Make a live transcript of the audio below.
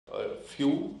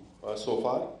few so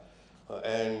far,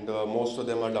 and most of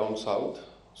them are down south.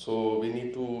 So we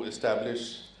need to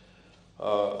establish,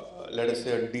 let us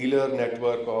say, a dealer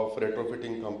network of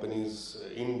retrofitting companies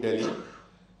in Delhi,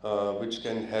 which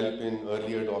can help in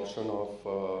early adoption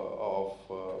of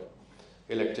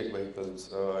electric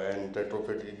vehicles and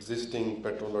retrofit existing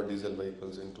petrol or diesel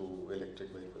vehicles into electric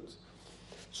vehicles.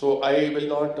 So I will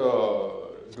not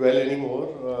dwell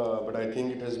anymore, but I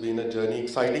think it has been a journey,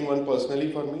 exciting one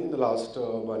personally for me in the last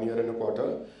 1 year and a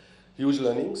quarter. Huge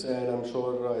learnings, and I'm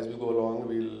sure as we go along,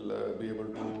 we'll be able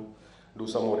to do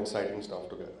some more exciting stuff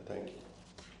together. Thank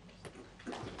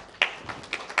you.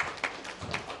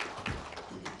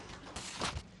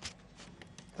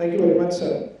 Thank you very much,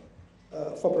 sir,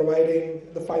 for providing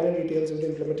the final details of the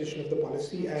implementation of the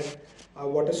policy and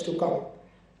what is to come.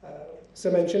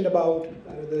 Sir mentioned about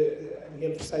he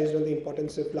emphasized on the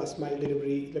importance of last mile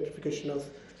delivery, electrification of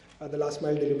the last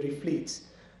mile delivery fleets.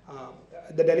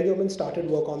 The Delhi government started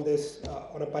work on this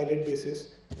on a pilot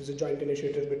basis. It was a joint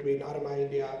initiative between RMI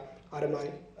India,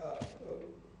 RMI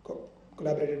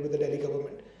collaborated with the Delhi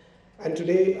government. And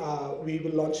today we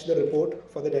will launch the report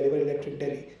for the Deliver Electric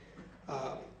Delhi.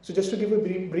 So just to give a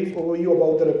brief overview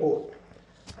about the report.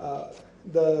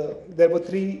 There were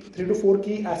three to four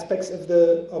key aspects of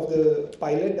the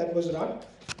pilot that was run.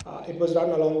 It was run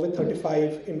along with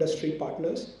 35 industry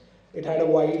partners. It had a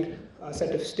wide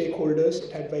set of stakeholders.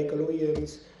 It had vehicle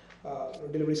OEMs,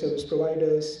 delivery service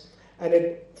providers, and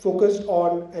it focused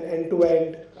on an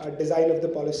end-to-end design of the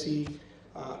policy,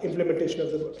 implementation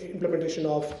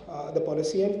of the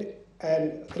policy,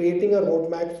 and creating a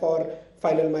roadmap for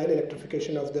final mile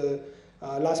electrification of the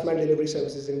last mile delivery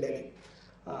services in Delhi.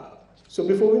 So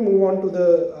before we move on to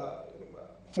the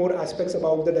more aspects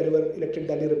about the Deliver Electric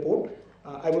Delhi report,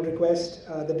 I would request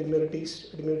the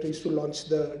dignitaries to launch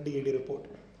the DED report.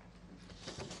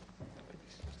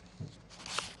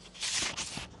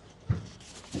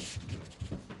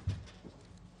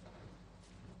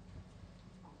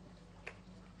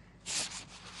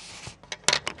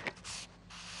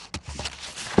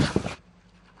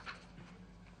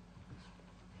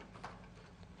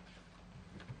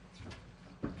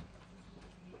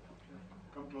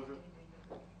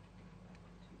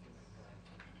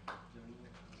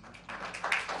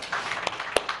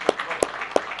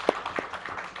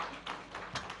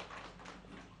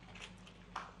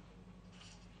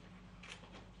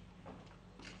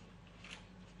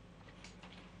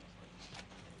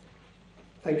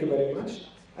 Thank you very much.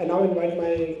 I now invite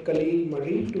my colleague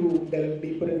Madhi to delve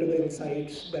deeper into the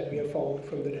insights that we have found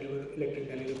from the Deliver Electric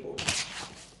Delhi report.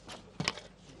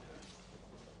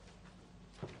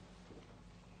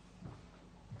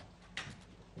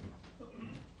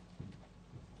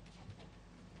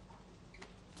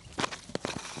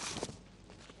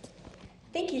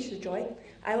 Thank you, Sujoy.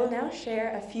 I will now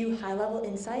share a few high-level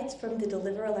insights from the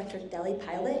Deliver Electric Delhi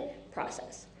pilot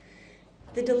process.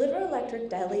 The Deliver Electric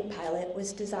Delhi pilot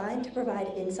was designed to provide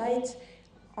insights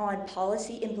on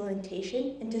policy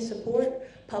implementation and to support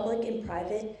public and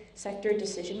private sector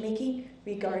decision-making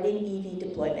regarding EV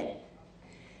deployment.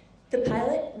 The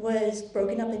pilot was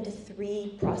broken up into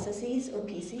three processes or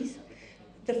pieces.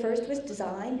 The first was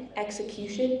design,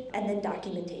 execution, and then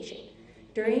documentation.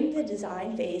 During the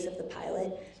design phase of the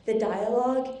pilot, the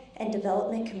Dialogue and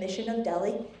Development Commission of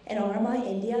Delhi and RMI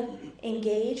India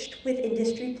engaged with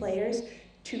industry players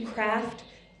to craft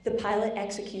the pilot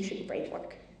execution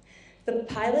framework. The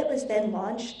pilot was then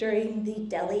launched during the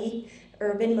Delhi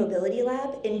Urban Mobility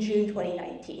Lab in June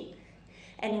 2019.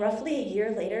 And roughly a year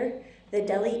later, the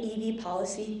Delhi EV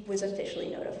policy was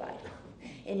officially notified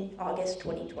in August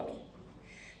 2020.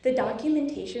 The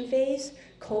documentation phase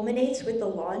culminates with the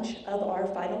launch of our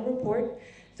final report,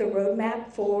 the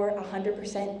roadmap for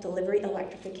 100% delivery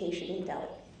electrification in Delhi.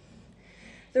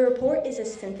 The report is a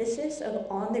synthesis of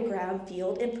on-the-ground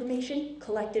field information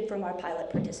collected from our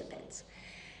pilot participants.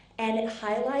 And it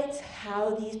highlights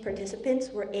how these participants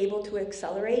were able to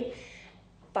accelerate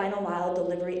final mile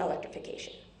delivery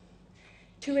electrification.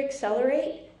 To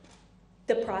accelerate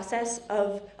the process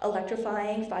of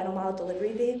electrifying final mile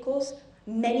delivery vehicles,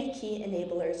 many key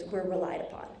enablers were relied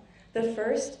upon. The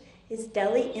first is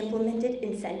Delhi implemented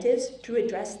incentives to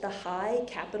address the high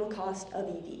capital cost of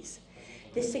EVs.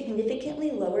 This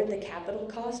significantly lowered the capital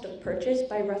cost of purchase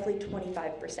by roughly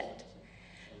 25%.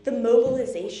 The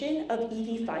mobilization of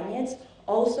EV finance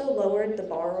also lowered the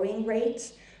borrowing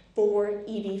rates for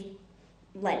EV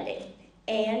lending.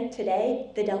 And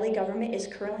today, the Delhi government is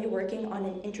currently working on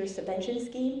an interest subvention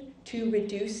scheme to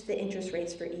reduce the interest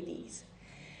rates for EVs.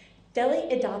 Delhi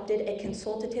adopted a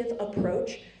consultative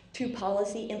approach to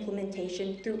policy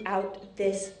implementation throughout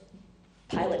this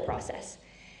pilot process.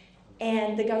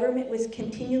 and the government was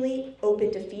continually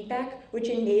open to feedback, which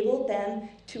enabled them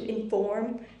to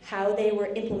inform how they were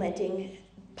implementing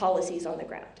policies on the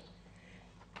ground.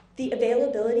 The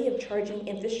availability of charging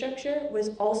infrastructure was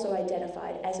also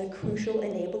identified as a crucial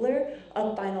enabler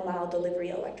of final mile delivery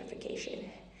electrification.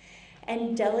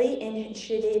 And Delhi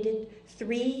initiated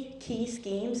 3 key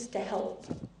schemes to help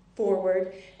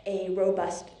forward a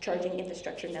robust charging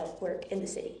infrastructure network in the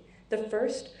city. The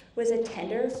first was a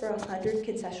tender for 100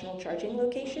 concessional charging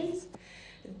locations,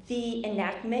 the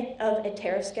enactment of a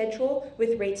tariff schedule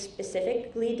with rates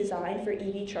specifically designed for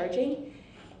EV charging,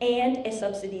 and a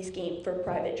subsidy scheme for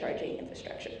private charging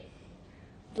infrastructure.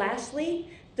 Lastly,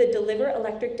 the Deliver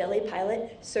Electric Delhi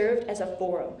pilot served as a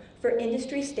forum for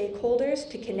industry stakeholders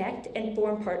to connect and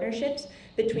form partnerships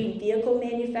between vehicle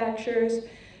manufacturers,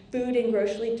 food and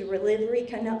grocery delivery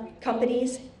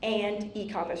companies, and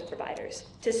e-commerce providers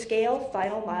to scale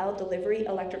final mile delivery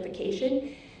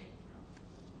electrification.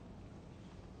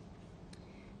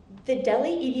 The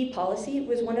Delhi EV policy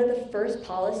was one of the first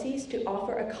policies to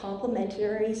offer a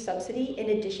complementary subsidy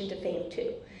in addition to FAME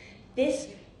 2. This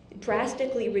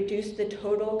drastically reduced the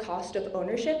total cost of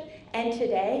ownership, and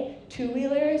today,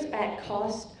 two-wheelers at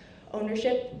cost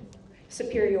ownership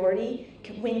superiority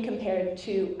when compared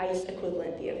to ICE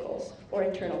equivalent vehicles or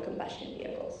internal combustion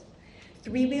vehicles.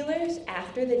 Three-wheelers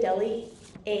after the Delhi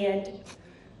and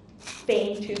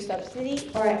FAME 2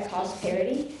 subsidy are at cost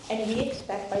parity, and we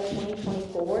expect by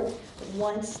 2024,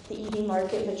 once the EV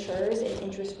market matures and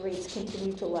interest rates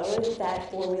continue to lower,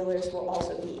 that four-wheelers will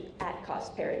also be at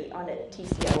cost parity on a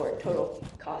TCO or total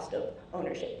cost of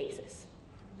ownership basis.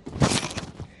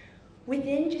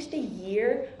 Within just a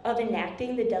year of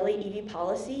enacting the Delhi EV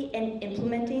policy and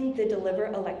implementing the Deliver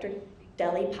Electric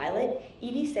Delhi pilot,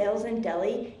 EV sales in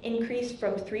Delhi increased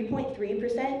from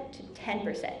 3.3% to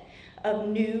 10% of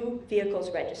new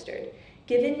vehicles registered.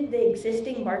 Given the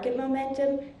existing market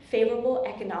momentum, favorable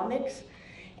economics,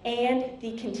 and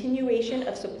the continuation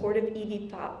of supportive EV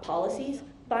policies,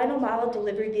 final mile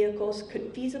delivery vehicles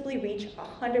could feasibly reach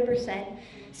 100%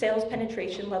 sales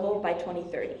penetration level by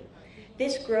 2030.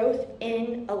 This growth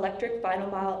in electric final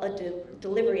mile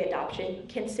delivery adoption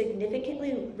can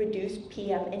significantly reduce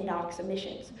PM and NOx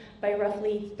emissions by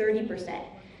roughly 30%,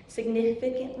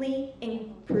 significantly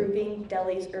improving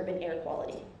Delhi's urban air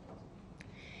quality.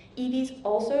 EVs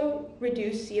also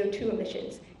reduce CO2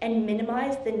 emissions and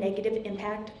minimize the negative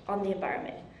impact on the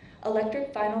environment.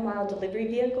 Electric final mile delivery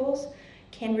vehicles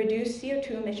can reduce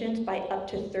CO2 emissions by up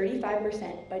to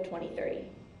 35% by 2030.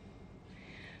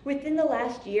 Within the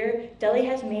last year, Delhi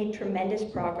has made tremendous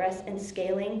progress in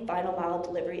scaling final mile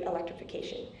delivery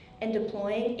electrification and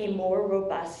deploying a more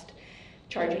robust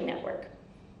charging network.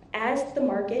 As the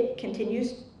market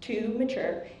continues to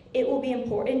mature, it will be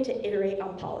important to iterate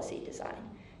on policy design.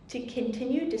 To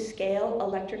continue to scale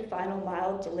electric final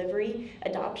mile delivery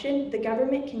adoption, the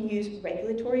government can use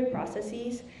regulatory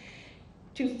processes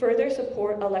to further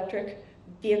support electric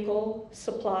vehicle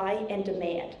supply and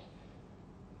demand.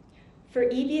 For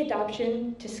EV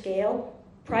adoption to scale,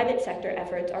 private sector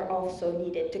efforts are also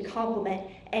needed to complement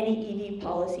any EV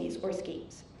policies or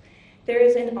schemes. There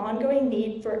is an ongoing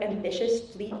need for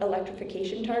ambitious fleet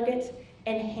electrification targets,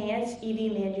 enhanced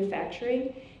EV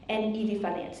manufacturing, and EV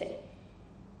financing.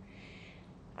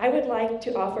 I would like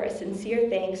to offer a sincere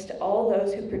thanks to all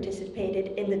those who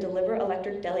participated in the Deliver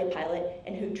Electric Delhi pilot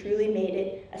and who truly made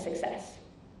it a success.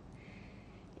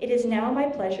 It is now my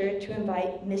pleasure to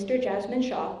invite Mr. Jasmine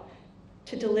Shah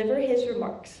to deliver his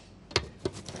remarks.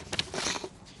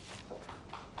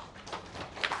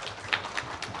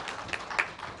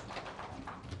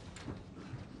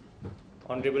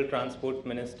 Honorable Transport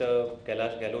Minister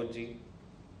Kailash Gahlot ji,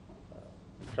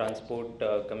 Transport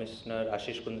Commissioner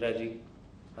Ashish Kundra ji,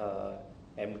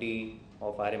 MD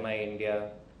of RMI India,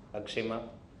 Akshima,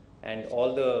 and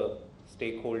all the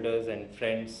stakeholders and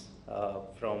friends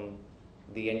from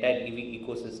the entire EV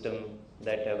ecosystem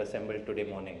that have assembled today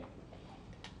morning.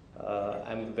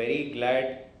 I'm very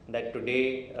glad that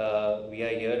today we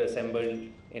are here assembled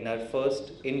in our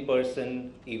first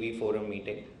in-person EV forum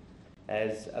meeting.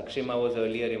 As Akshima was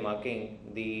earlier remarking,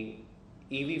 the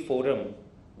EV forum,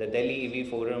 the Delhi EV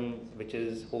forum, which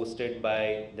is hosted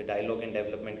by the Dialogue and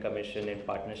Development Commission in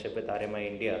partnership with RMI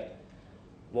India,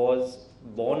 was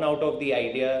born out of the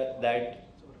idea that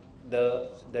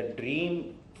the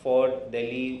dream for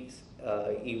Delhi's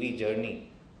EV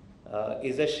journey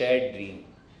is a shared dream.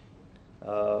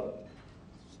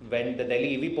 When the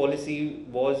Delhi EV policy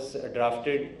was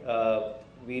drafted,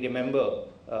 we remember,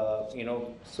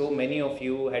 so many of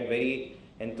you had very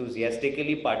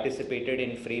enthusiastically participated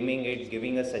in framing it,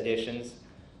 giving us suggestions.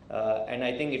 And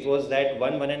I think it was that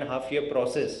 1.5 year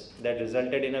process that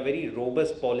resulted in a very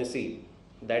robust policy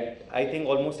that I think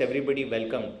almost everybody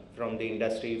welcomed from the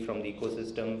industry, from the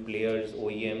ecosystem, players,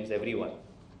 OEMs, everyone.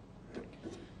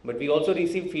 But we also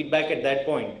received feedback at that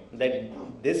point that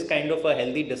this kind of a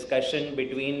healthy discussion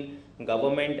between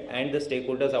government and the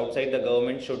stakeholders outside the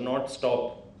government should not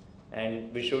stop,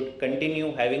 and we should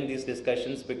continue having these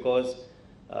discussions, because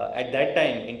at that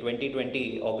time in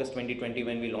 2020, August 2020,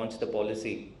 when we launched the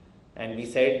policy, and we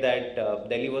said that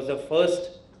Delhi was the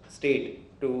first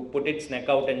state to put its neck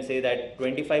out and say that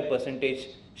 25%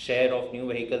 share of new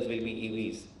vehicles will be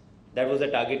EVs. That was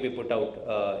the target we put out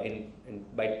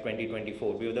by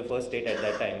 2024. We were the first state at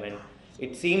that time, and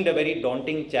it seemed a very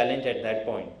daunting challenge at that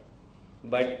point.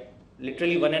 But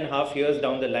literally 1.5 years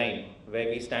down the line, where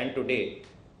we stand today,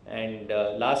 and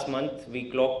last month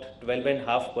we clocked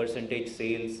 12.5%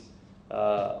 sales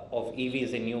of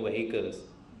EVs in new vehicles.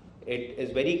 It is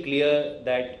very clear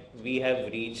that we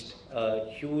have reached a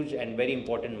huge and very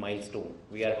important milestone.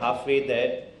 We are halfway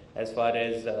there as far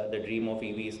as the dream of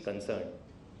EV is concerned.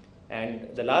 And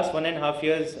the last 1.5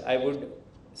 years, I would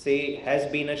say, has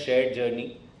been a shared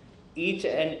journey. Each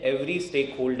and every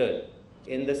stakeholder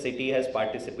in the city has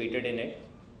participated in it.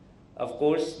 Of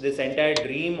course, this entire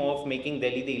dream of making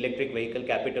Delhi the electric vehicle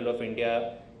capital of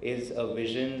India is a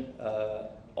vision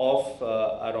of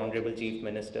our Honorable Chief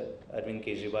Minister, Arvind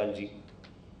Kejriwal ji.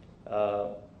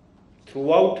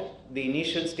 Throughout the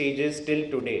initial stages till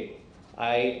today,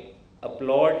 I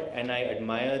applaud and I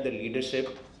admire the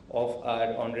leadership of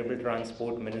our Honorable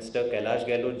Transport Minister Kailash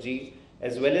Gahlot ji,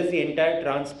 as well as the entire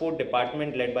transport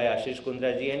department led by Ashish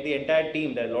Kundra ji, and the entire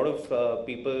team. There are a lot of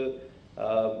people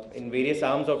in various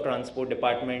arms of transport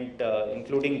department,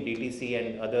 including DTC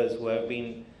and others, who have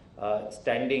been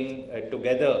standing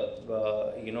together,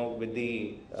 with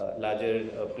the larger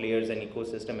players and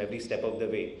ecosystem every step of the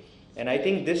way. And I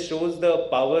think this shows the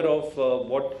power of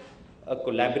what a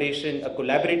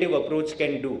collaborative approach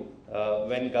can do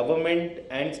when government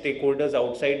and stakeholders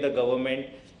outside the government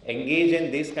engage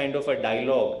in this kind of a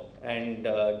dialogue and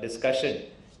discussion,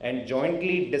 and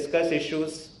jointly discuss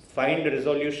issues, find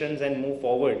resolutions and move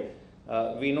forward.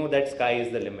 We know that sky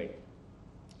is the limit.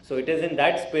 So it is in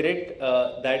that spirit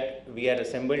that we are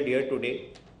assembled here today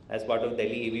as part of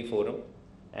Delhi EV Forum.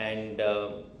 And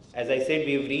as I said,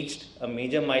 we've reached a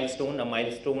major milestone, a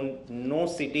milestone no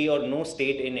city or no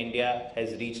state in India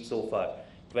has reached so far.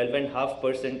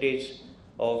 12.5%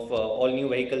 of all new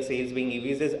vehicle sales being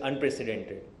EVs is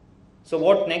unprecedented. So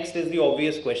what next is the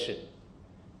obvious question.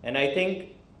 And I think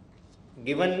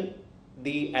given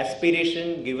the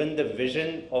aspiration, given the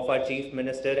vision of our Chief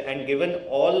Minister, and given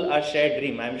all our shared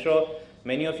dream, I'm sure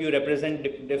many of you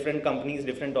represent different companies,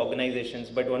 different organizations,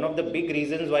 but one of the big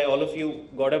reasons why all of you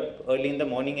got up early in the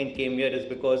morning and came here is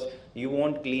because you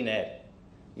want clean air.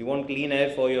 You want clean air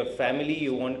for your family,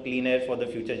 you want clean air for the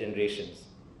future generations.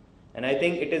 And I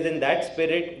think it is in that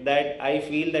spirit that I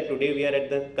feel that today we are at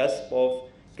the cusp of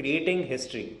creating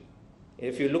history.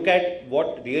 If you look at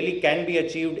what really can be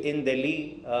achieved in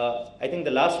Delhi, I think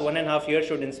the last 1.5 years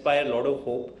should inspire a lot of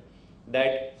hope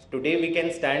that today we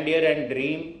can stand here and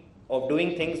dream of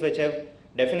doing things which have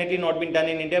definitely not been done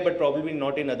in India, but probably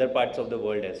not in other parts of the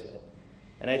world as well.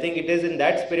 And I think it is in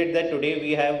that spirit that today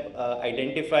we have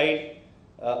identified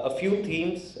a few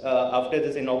themes. After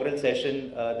this inaugural session,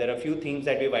 there are a few themes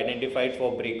that we've identified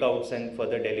for breakouts and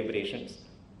further deliberations.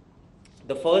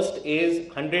 The first is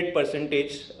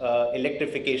 100%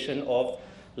 electrification of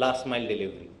last mile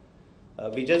delivery.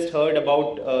 We just heard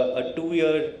about a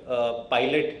 2-year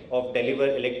pilot of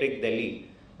Deliver Electric Delhi,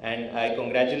 and I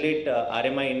congratulate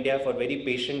RMI India for very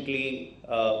patiently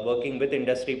working with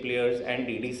industry players and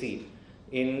DDC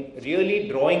in really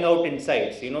drawing out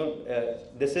insights.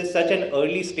 This is such an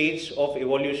early stage of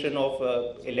evolution of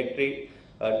delivery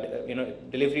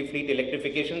fleet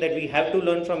electrification that we have to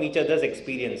learn from each other's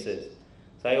experiences.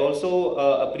 So I also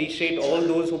appreciate all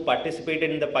those who participated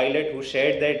in the pilot, who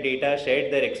shared their data,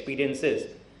 shared their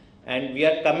experiences. And we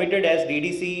are committed as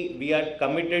DDC, we are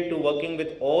committed to working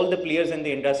with all the players in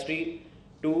the industry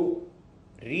to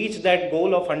reach that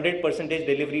goal of 100%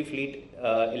 delivery fleet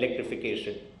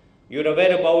electrification. You're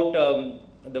aware about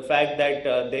the fact that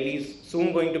Delhi is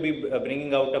soon going to be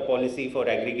bringing out a policy for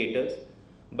aggregators.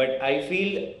 But I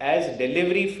feel as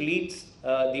delivery fleets,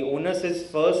 the onus is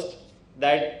first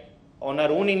that on our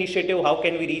own initiative, how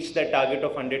can we reach that target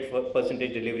of 100%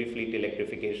 delivery fleet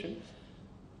electrification?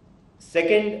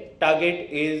 Second target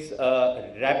is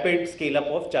rapid scale up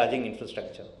of charging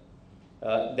infrastructure.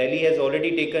 Delhi has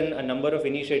already taken a number of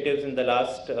initiatives in the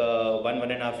last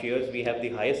 1.5 years. We have the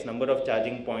highest number of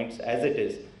charging points as it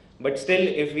is. But still,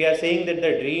 if we are saying that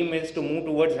the dream is to move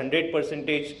towards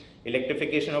 100%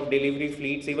 electrification of delivery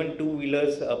fleets, even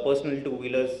two-wheelers, personal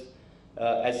two-wheelers,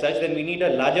 as such, then we need a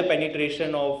larger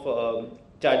penetration of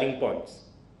charging points.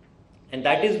 And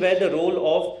that is where the role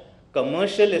of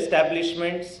commercial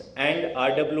establishments and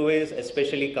RWAs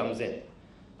especially comes in.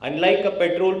 Unlike a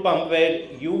petrol pump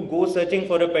where you go searching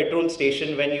for a petrol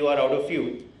station when you are out of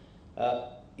fuel,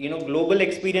 global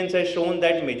experience has shown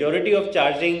that majority of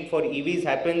charging for EVs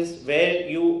happens where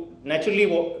you naturally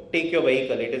take your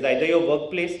vehicle. It is either your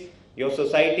workplace, your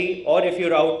society, or if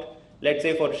you're out, let's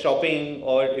say for shopping,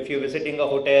 or if you're visiting a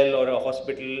hotel or a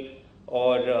hospital,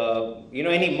 or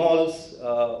any malls,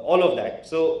 all of that.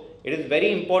 So it is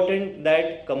very important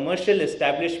that commercial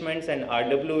establishments and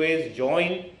RWAs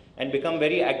join and become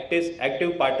very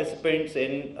active participants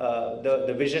in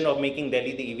the vision of making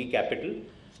Delhi the EV capital.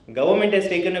 Government has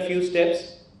taken a few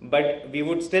steps, but we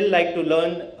would still like to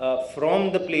learn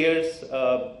from the players,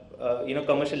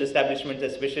 commercial establishments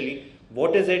especially,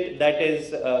 what is it that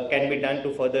is can be done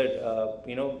to further,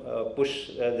 push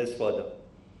this further.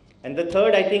 And the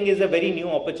third, I think, is a very new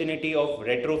opportunity of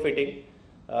retrofitting.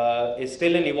 It's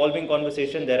still an evolving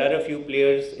conversation. There are a few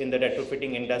players in the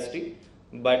retrofitting industry,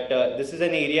 but this is an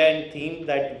area and theme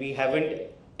that we haven't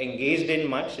engaged in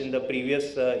much in the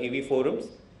previous EV forums.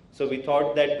 So we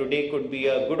thought that today could be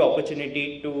a good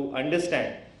opportunity to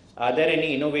understand, are there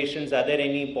any innovations, are there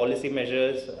any policy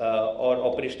measures or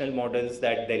operational models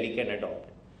that Delhi can adopt?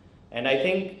 And I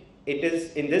think it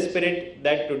is in this spirit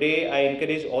that today I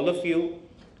encourage all of you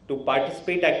to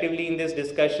participate actively in these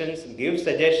discussions, give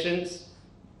suggestions,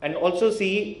 and also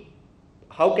see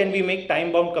how can we make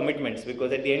time-bound commitments,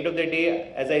 because at the end of the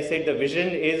day, as I said, the vision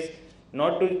is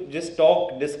not to just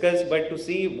talk, discuss, but to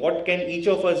see what can each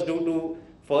of us do to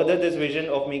further this vision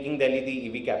of making Delhi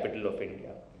the EV capital of India.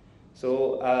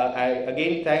 So I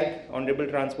again thank Honorable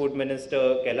Transport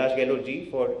Minister Kailash Gahlot ji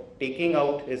for taking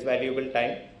out his valuable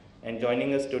time and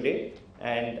joining us today.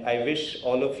 And I wish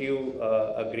all of you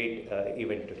a great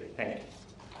event today. Thank you.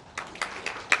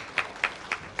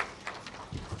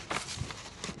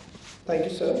 Thank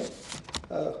you, sir.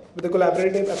 With the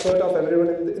collaborative effort of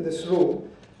everyone in this room,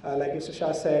 like Mr.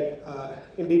 Shah said,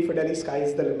 indeed for Delhi, sky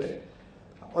is the limit.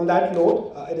 On that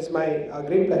note, it is my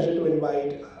great pleasure to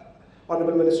invite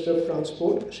Honorable Minister of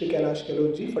Transport, Shri Kailash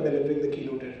Gahlot ji, for delivering the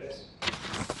keynote address.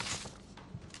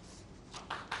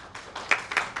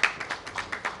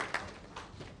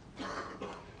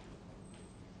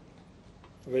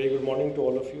 Very good morning to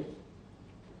all of you.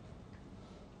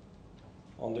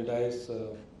 On the dais,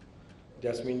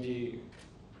 Jasmine ji,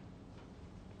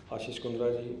 Ashish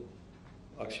Kundra ji,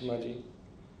 Akshima ji,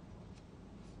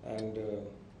 and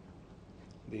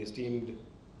the esteemed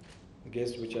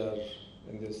guests which are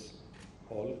in this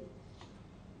hall.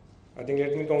 I think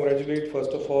let me congratulate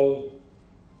first of all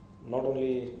not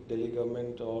only Delhi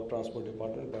government or transport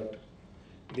department but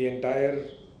the entire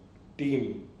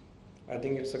team. I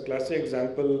think it's a classic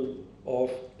example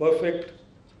of perfect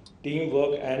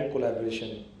teamwork and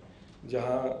collaboration,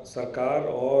 जहाँ सरकार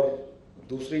और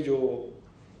दूसरी जो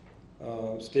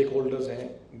stakeholders हैं,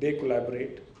 they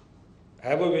collaborate,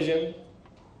 have a vision,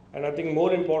 and I think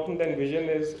more important than vision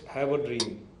is have a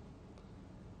dream.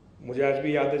 मुझे आज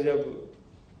भी याद है जब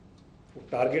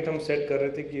टारगेट हम सेट कर रहे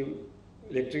थे कि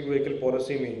इलेक्ट्रिक व्हीकल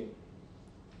पॉलिसी में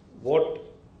what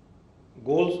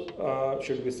goals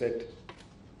should be set.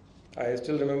 I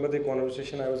still remember the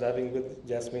conversation I was having with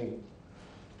Jasmine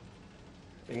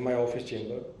in my office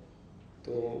chamber.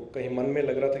 तो कहीं मन में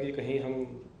लग रहा था कि कहीं हम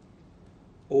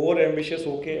ओवर एम्बिशियस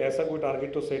होके ऐसा कोई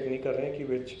टारगेट तो सेट नहीं कर रहे हैं कि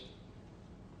which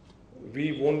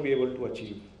we won't be able to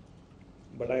achieve.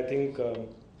 But I think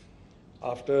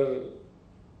after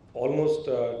almost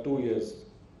 2 years,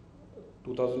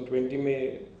 2020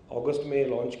 में अगस्त में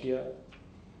लॉन्च किया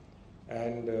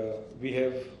and we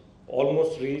have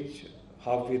almost reached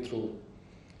halfway through.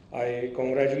 I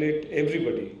congratulate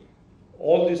everybody,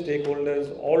 all the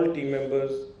stakeholders, all team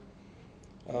members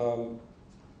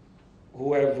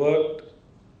who have worked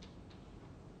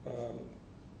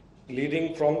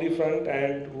leading from the front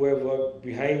and who have worked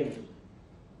behind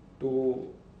to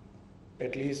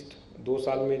at least 2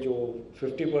 साल में जो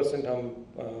 50% हम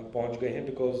पहुंच गए हैं,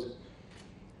 because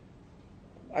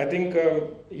I think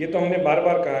ये तो हमने बार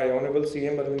बार कहा है, ऑनरेबल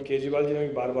सीएम अरविंद केजरीवाल जी ने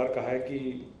भी बार बार कहा है कि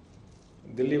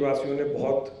दिल्ली वासियों ने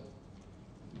बहुत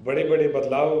बड़े बड़े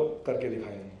बदलाव करके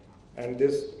दिखाए हैं, and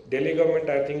this Delhi government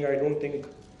I don't think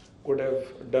could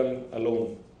have done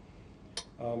alone.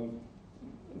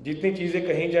 जितनी चीज़ें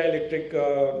कहीं जाए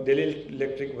दिल्ली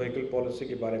इलेक्ट्रिक व्हीकल पॉलिसी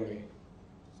के बारे में,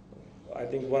 I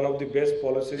think one of the best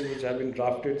policies which have been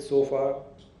drafted so far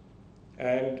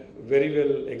and very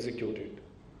well executed.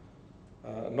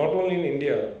 not only in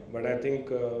India, but I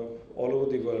think all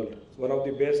over the world. One of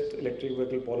the best electric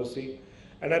vehicle policy.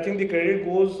 And I think the credit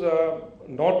goes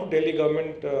not to Delhi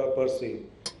government per se.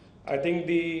 I think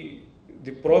the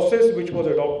process which was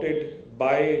adopted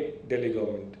by Delhi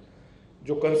government,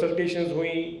 जो consultations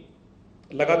हुई,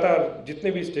 लगातार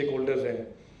जितने भी stakeholders हैं,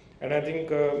 and I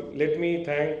think let me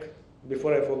thank,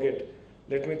 before I forget,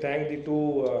 let me thank the two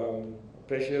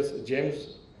precious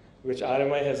gems which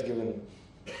RMI has given.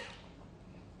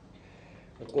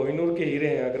 Kohinoor के हीरे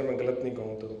हैं अगर मैं गलत नहीं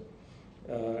कहूँ तो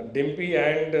डिम्पी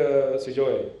एंड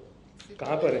सिजॉय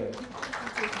कहाँ पर हैं?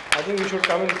 I think we should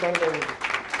come in front end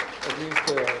at least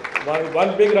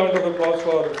one big round of applause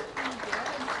for,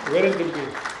 where is Dimpy?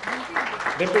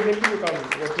 Dimpy, you come.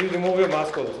 Please remove your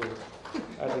mask also.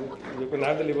 I think you can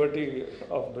have the liberty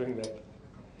of doing that.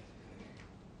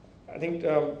 I think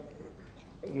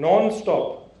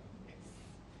non-stop,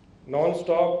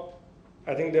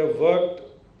 I think they have worked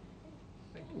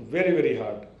very, very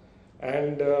hard.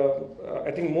 And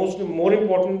I think more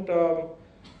important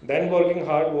than working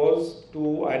hard was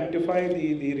to identify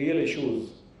the real issues,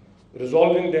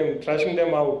 resolving them, thrashing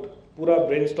them out, pura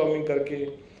brainstorming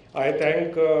karke. I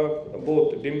thank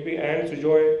both Dimpy and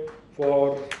Sujoy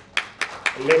for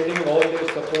lending all their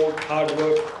support, hard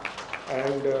work,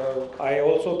 and I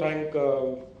also thank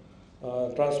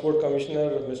Transport Commissioner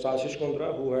Mr. Ashish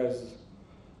Kundra, who has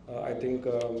I think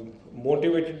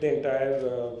motivated the entire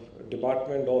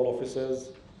department, all officers,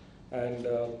 and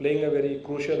playing a very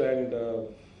crucial and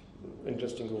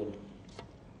interesting role.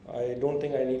 I don't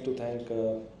think I need to thank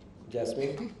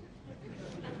Jasmine.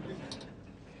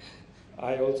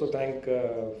 I also thank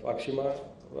Akshima.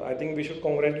 I think we should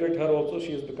congratulate her also.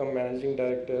 She has become Managing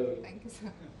Director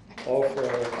of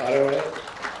RMI.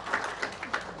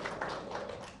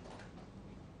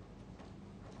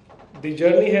 The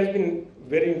journey has been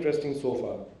very interesting so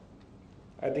far.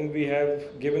 I think we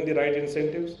have given the right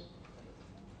incentives.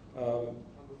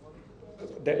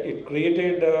 That it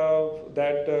created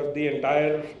the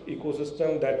entire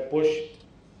ecosystem that push.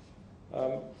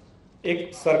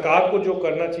 एक सरकार को जो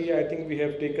करना चाहिए, I think we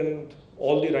have taken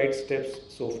all the right steps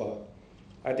so far.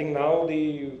 I think now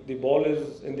the ball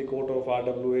is in the court of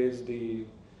RWAs,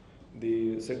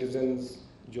 the citizens,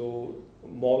 जो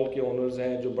mall के owners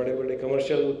हैं, जो बड़े-बड़े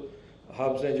commercial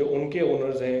hubs हैं, जो उनके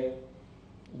owners हैं,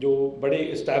 जो बड़े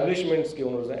establishments के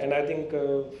owners हैं, and I think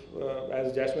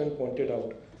as Jasmine pointed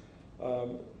out,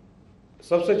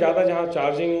 सबसे ज़्यादा जहाँ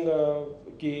charging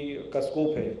का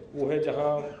scope है, वो है जहाँ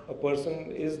a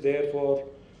person is there for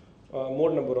more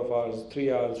number of hours,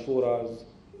 3 hours, 4 hours.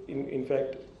 In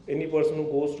fact, any person who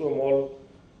goes to a mall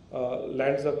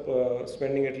lands up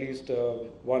spending at least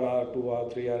 1 hour, 2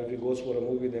 hours, 3 hours. If he goes for a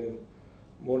movie, then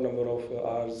more number of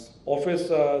hours. Office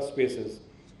spaces,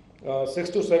 6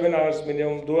 to 7 hours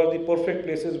minimum. Those are the perfect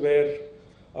places where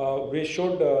we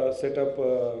should set up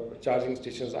charging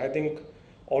stations. I think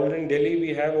already in Delhi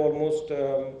we have almost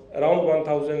around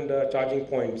 1,000 charging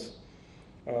points.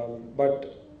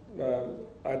 But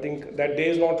I think that day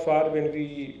is not far when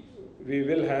we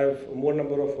will have more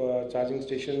number of charging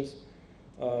stations.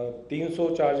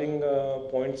 300 charging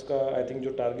points का I think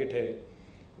जो target है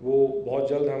वो बहुत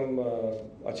जल्द हम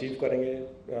achieve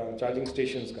करेंगे charging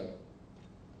stations का.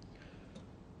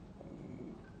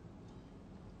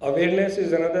 Awareness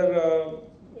is another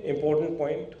important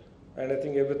point, and I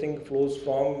think everything flows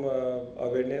from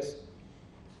awareness.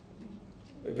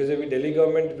 Vis-a-vis Delhi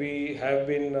government, we have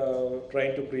been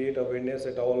trying to create awareness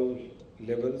at all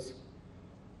levels.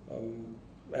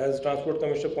 As Transport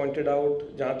Commissioner pointed out,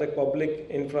 जहाँ तक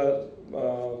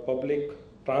public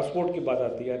transport की बात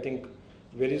आती है, I think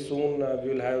very soon we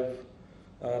will have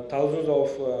thousands of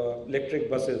electric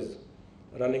buses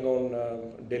running on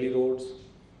Delhi roads.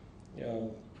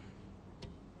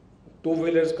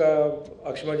 Two-wheelers का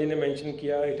अक्षमा जी ने mention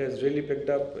किया, it has really picked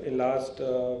up in last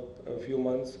few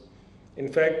months. In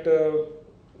fact,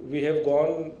 we have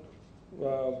gone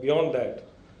beyond that.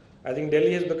 I think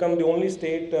Delhi has become the only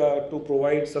state to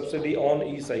provide subsidy on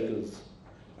e-cycles.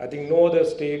 I think no other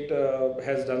state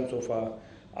has done so far.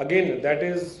 Again, that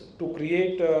is to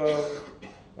create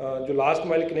जो last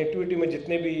mile connectivity में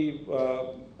जितने भी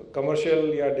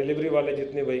commercial या delivery वाले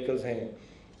जितने vehicles हैं,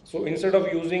 so instead of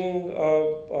using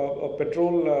a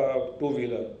petrol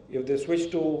two-wheeler, if they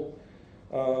switch to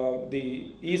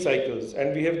the e-cycles,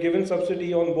 and we have given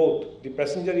subsidy on both the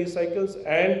passenger e-cycles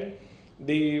and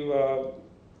the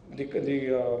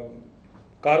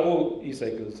cargo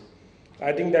e-cycles.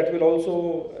 I think that will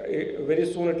also very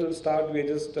soon it will start. We are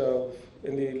just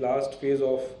in the last phase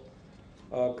of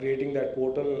creating that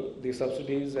portal. The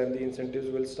subsidies and the incentives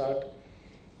will start.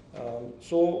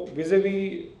 So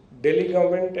vis-a-vis Delhi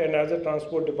government and as a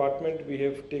transport department, we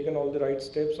have taken all the right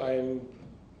steps. I am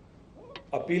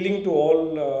appealing to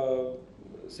all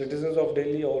citizens of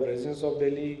Delhi, all residents of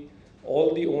Delhi,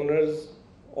 all the owners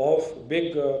of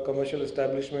big commercial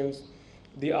establishments.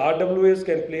 The RWAs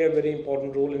can play a very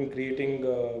important role in creating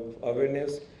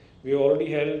awareness. We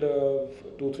already held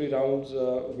 2-3 rounds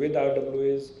with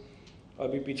RWAs.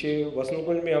 अभी पीछे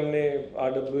वसंतकुंज में हमने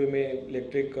RWA में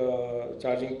electric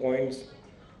charging points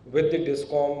with the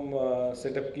discom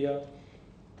setup किया.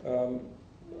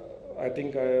 I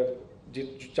think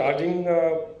charging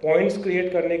points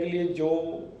create करने के लिए जो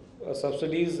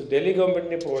सब्सिडीज दिल्ली गवर्नमेंट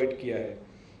ने प्रोवाइड किया है,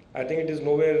 I think it is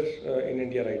nowhere in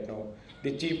India right now.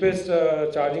 The cheapest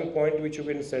charging point which you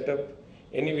can set up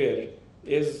anywhere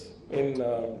is in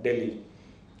Delhi.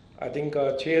 I think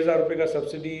 6,000 रुपये का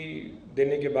subsidy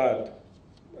देने के बाद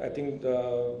I think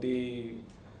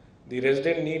the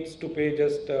resident needs to pay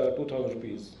just 2,000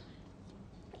 rupees.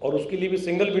 और उसके लिए भी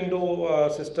single window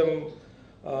system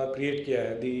create किया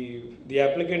है. The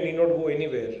applicant need not go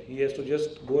anywhere. He has to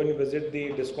just go and visit the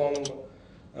DISCOM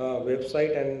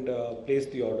website and place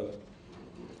the order.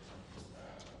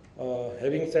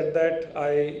 Having said that,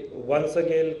 I once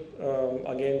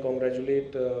again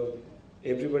congratulate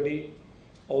everybody,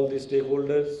 all the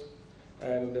stakeholders,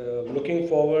 and looking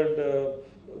forward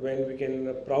when we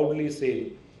can proudly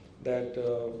say that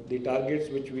the targets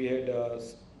which we had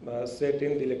set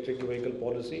in the electric vehicle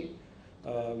policy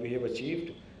we have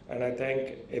achieved, and I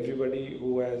thank everybody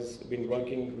who has been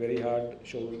working very hard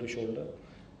shoulder to shoulder.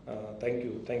 Thank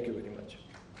you very much.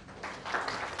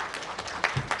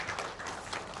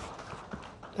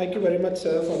 Thank you very much,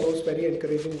 sir, for those very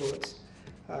encouraging words.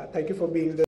 Thank you for being the